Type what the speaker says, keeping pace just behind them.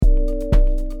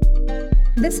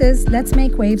This is Let's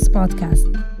Make Waves podcast.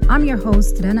 I'm your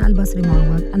host, Rana Al-Basri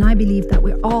Marwad, and I believe that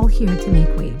we're all here to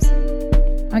make waves.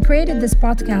 I created this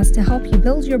podcast to help you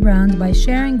build your brand by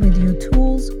sharing with you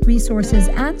tools, resources,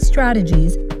 and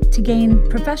strategies to gain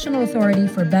professional authority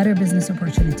for better business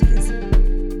opportunities.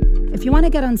 If you want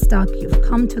to get unstuck, you've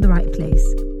come to the right place.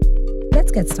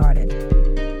 Let's get started.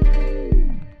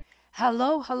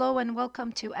 Hello, and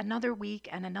welcome to another week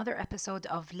and another episode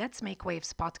of Let's Make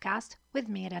Waves podcast with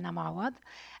me, Rana Marwad.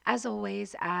 As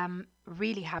always, I'm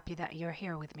really happy that you're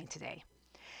here with me today.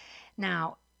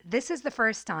 Now, this is the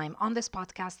first time on this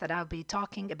podcast that I'll be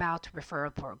talking about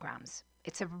referral programs.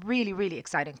 It's a really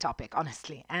exciting topic,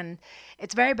 honestly, and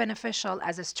it's very beneficial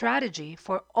as a strategy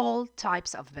for all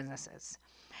types of businesses.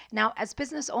 Now, as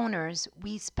business owners,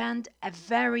 we spend a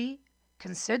very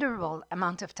considerable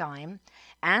amount of time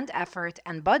and effort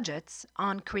and budgets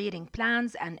on creating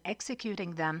plans and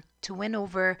executing them to win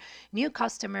over new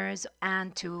customers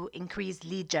and to increase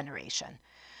lead generation.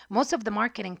 Most of the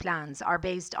marketing plans are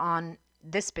based on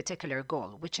this particular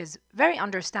goal, which is very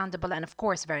understandable and, of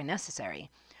course, very necessary.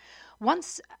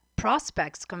 Once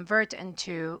prospects convert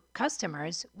into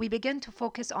customers, we begin to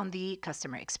focus on the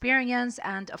customer experience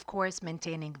and, of course,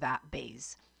 maintaining that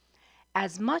base.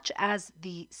 As much as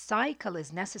the cycle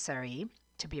is necessary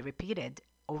to be repeated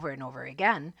over and over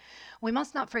again, we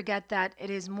must not forget that it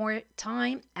is more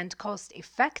time and cost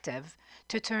effective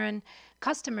to turn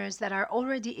customers that are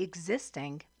already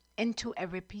existing into a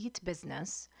repeat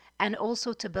business and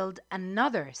also to build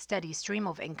another steady stream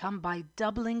of income by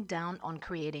doubling down on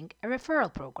creating a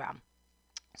referral program.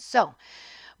 So,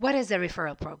 what is a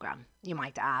referral program, you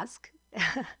might ask?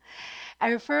 A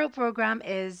referral program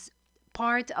is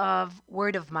part of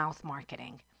word of mouth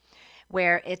marketing,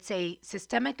 where it's a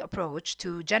systemic approach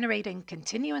to generating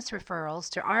continuous referrals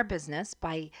to our business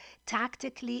by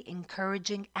tactically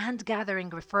encouraging and gathering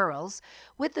referrals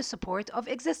with the support of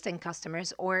existing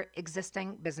customers or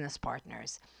existing business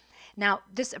partners. Now,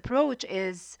 this approach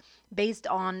is based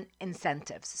on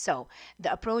incentives. So,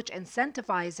 the approach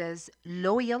incentivizes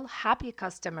loyal, happy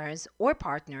customers or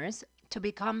partners to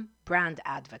become brand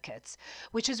advocates,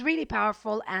 which is really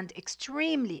powerful and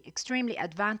extremely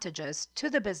advantageous to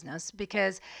the business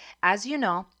because, as you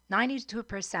know,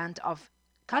 92% of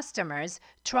customers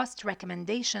trust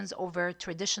recommendations over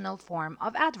traditional form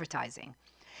of advertising.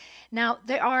 Now,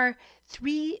 there are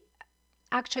three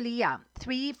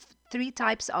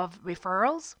types of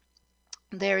referrals.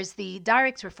 There's the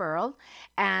direct referral,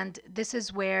 and this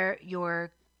is where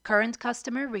your current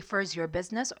customer refers your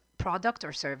business, product,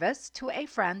 or service to a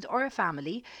friend or a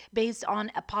family based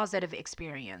on a positive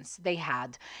experience they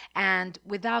had and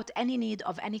without any need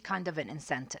of any kind of an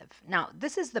incentive. Now,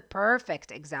 this is the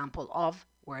perfect example of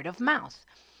word of mouth.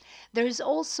 There is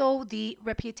also the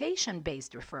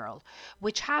reputation-based referral,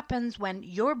 which happens when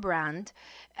your brand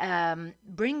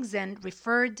brings in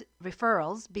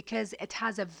referrals because it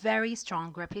has a very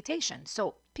strong reputation.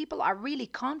 So people are really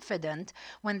confident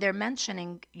when they're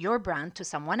mentioning your brand to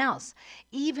someone else,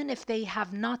 even if they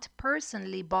have not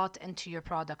personally bought into your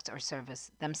product or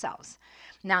service themselves.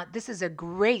 Now, this is a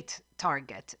great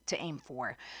target to aim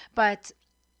for, but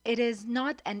it is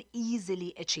not an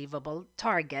easily achievable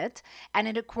target, and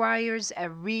it requires a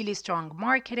really strong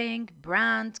marketing,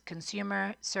 brand,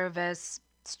 consumer service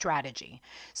strategy.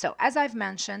 So, as I've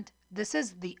mentioned, this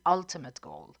is the ultimate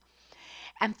goal.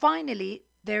 And finally,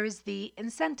 there is the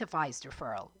incentivized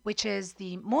referral, which is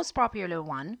the most popular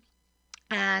one.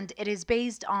 And it is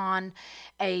based on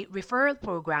a referral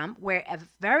program where a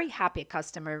very happy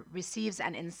customer receives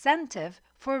an incentive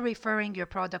for referring your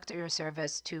product or your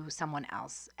service to someone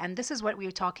else. And this is what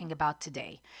we're talking about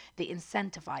today, the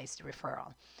incentivized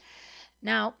referral.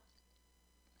 Now,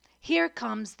 here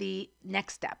comes the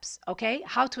next steps, okay?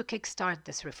 How to kickstart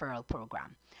this referral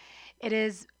program. It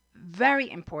is very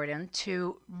important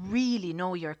to really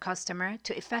know your customer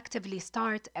to effectively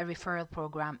start a referral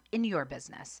program in your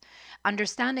business.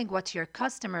 Understanding what your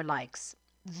customer likes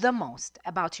the most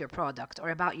about your product or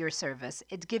about your service,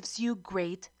 it gives you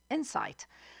great insight.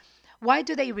 Why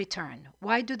do they return?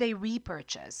 Why do they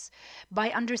repurchase?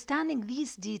 By understanding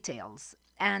these details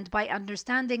and by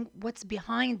understanding what's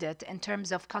behind it in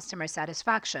terms of customer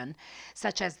satisfaction,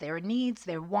 such as their needs,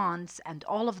 their wants, and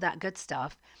all of that good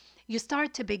stuff, you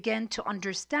start to begin to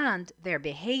understand their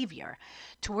behavior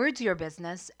towards your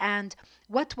business and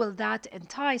what will that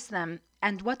entice them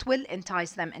and what will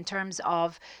entice them in terms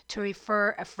of to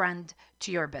refer a friend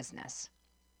to your business.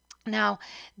 Now,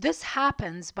 this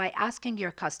happens by asking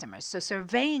your customers. So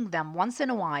surveying them once in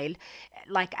a while,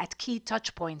 like at key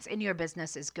touch points in your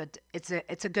business is good. It's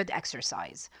a good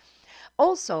exercise.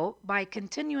 Also, by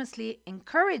continuously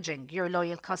encouraging your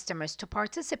loyal customers to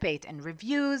participate in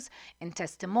reviews, in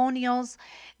testimonials,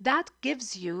 that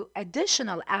gives you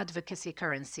additional advocacy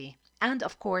currency and,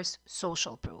 of course,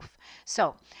 social proof.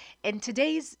 So, in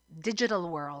today's digital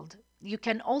world, you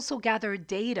can also gather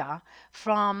data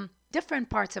from different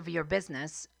parts of your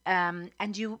business, and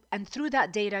through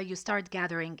that data you start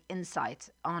gathering insights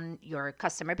on your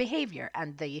customer behavior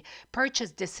and the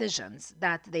purchase decisions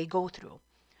that they go through.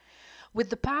 With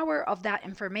the power of that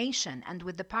information and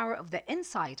with the power of the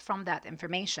insight from that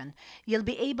information, you'll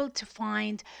be able to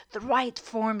find the right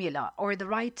formula or the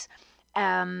right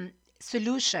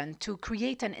solution to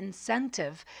create an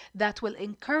incentive that will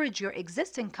encourage your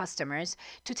existing customers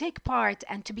to take part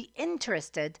and to be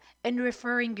interested in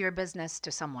referring your business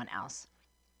to someone else.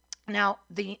 Now,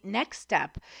 the next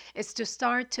step is to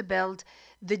start to build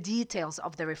the details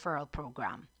of the referral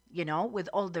program, with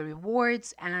all the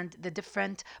rewards and the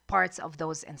different parts of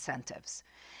those incentives.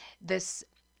 This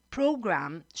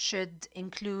program should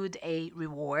include a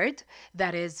reward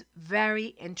that is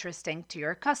very interesting to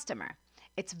your customer.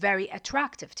 It's very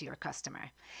attractive to your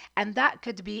customer. And that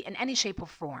could be in any shape or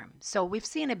form. So we've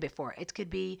seen it before. It could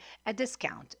be a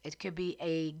discount, it could be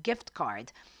a gift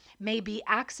card, maybe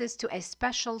access to a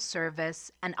special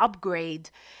service, an upgrade,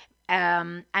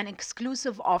 an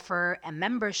exclusive offer, a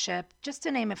membership, just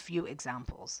to name a few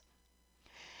examples.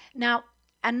 Now,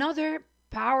 another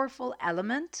powerful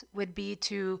element would be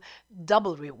to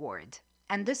double reward.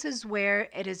 And this is where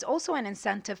it is also an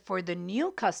incentive for the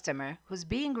new customer who's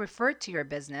being referred to your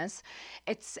business.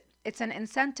 It's an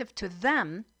incentive to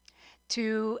them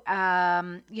to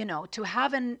to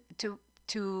have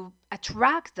to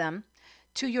attract them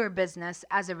to your business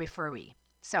as a referee.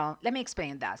 So let me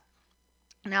explain that.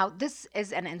 Now, this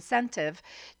is an incentive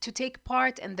to take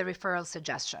part in the referral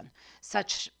suggestion.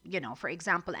 For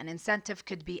example, an incentive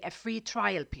could be a free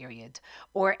trial period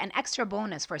or an extra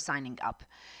bonus for signing up.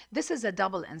 This is a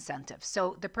double incentive.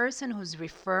 So the person who's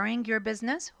referring your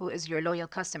business, who is your loyal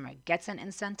customer, gets an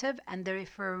incentive, and the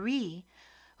referee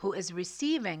who is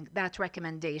receiving that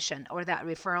recommendation or that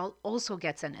referral also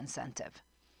gets an incentive.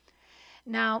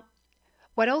 Now,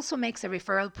 what also makes a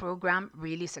referral program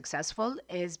really successful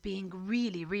is being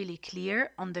really, really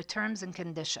clear on the terms and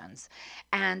conditions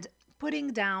and putting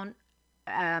down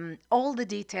all the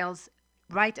details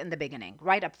right in the beginning,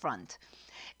 right up front.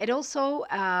 It also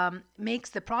makes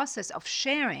the process of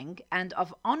sharing and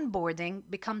of onboarding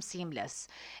become seamless.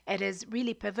 It is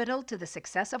really pivotal to the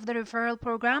success of the referral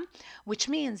program, which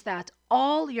means that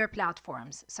all your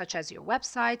platforms, such as your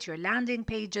website, your landing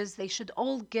pages, they should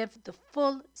all give the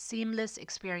full seamless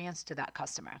experience to that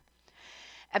customer.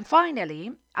 And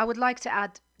finally, I would like to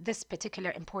add this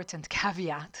particular important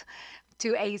caveat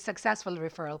to a successful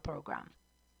referral program.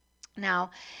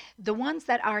 Now, the ones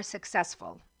that are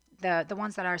successful, the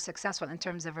ones that are successful in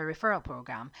terms of a referral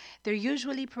program, they're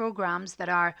usually programs that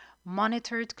are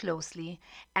monitored closely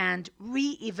and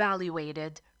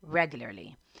re-evaluated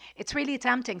regularly. It's really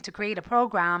tempting to create a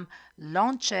program,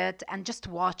 launch it, and just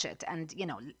watch it. And,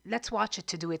 let's watch it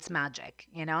to do its magic.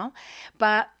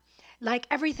 But like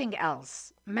everything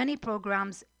else, many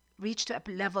programs reach to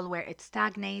a level where it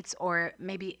stagnates or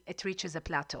maybe it reaches a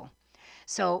plateau.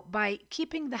 So by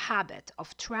keeping the habit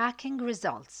of tracking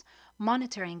results,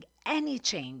 monitoring any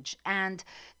change, and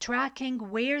tracking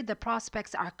where the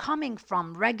prospects are coming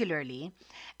from regularly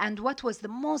and what was the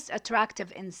most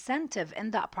attractive incentive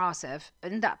in that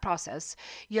process,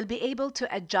 you'll be able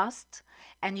to adjust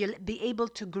and you'll be able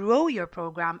to grow your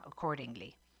program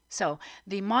accordingly. So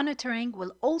the monitoring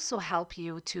will also help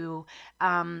you to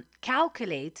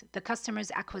calculate the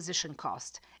customer's acquisition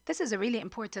cost. This is a really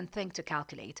important thing to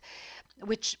calculate,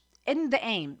 which in the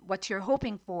aim, what you're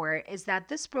hoping for is that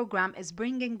this program is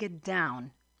bringing it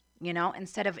down,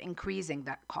 instead of increasing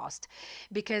that cost.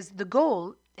 Because the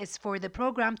goal is for the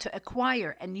program to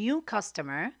acquire a new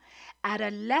customer at a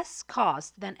less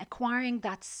cost than acquiring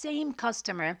that same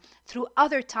customer through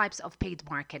other types of paid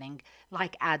marketing,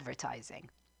 like advertising.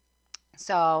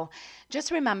 So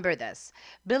just remember this.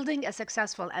 Building a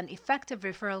successful and effective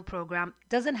referral program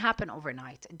doesn't happen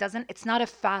overnight. It's not a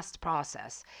fast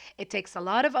process. It takes a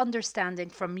lot of understanding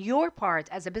from your part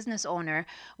as a business owner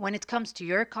when it comes to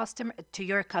your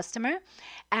customer,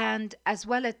 and as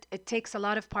well it takes a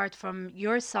lot of part from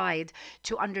your side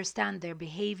to understand their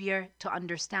behavior, to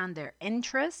understand their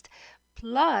interest,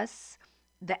 plus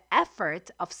the effort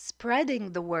of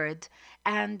spreading the word,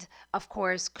 and of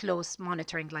course close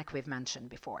monitoring like we've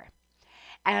mentioned before.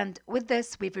 And with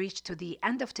this, we've reached to the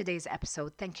end of today's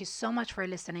episode. Thank you so much for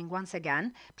listening once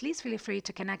again. Please feel free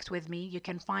to connect with me. You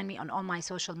can find me on all my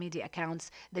social media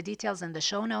accounts, the details in the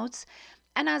show notes.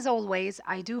 And as always,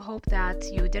 I do hope that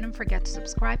you didn't forget to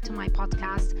subscribe to my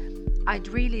podcast. I'd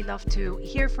really love to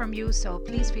hear from you, so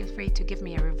please feel free to give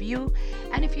me a review.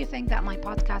 And if you think that my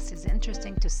podcast is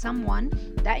interesting to someone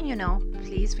that you know,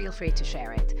 please feel free to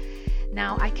share it.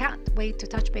 Now, I can't wait to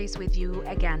touch base with you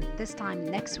again this time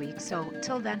next week. So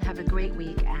till then, have a great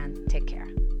week and take care.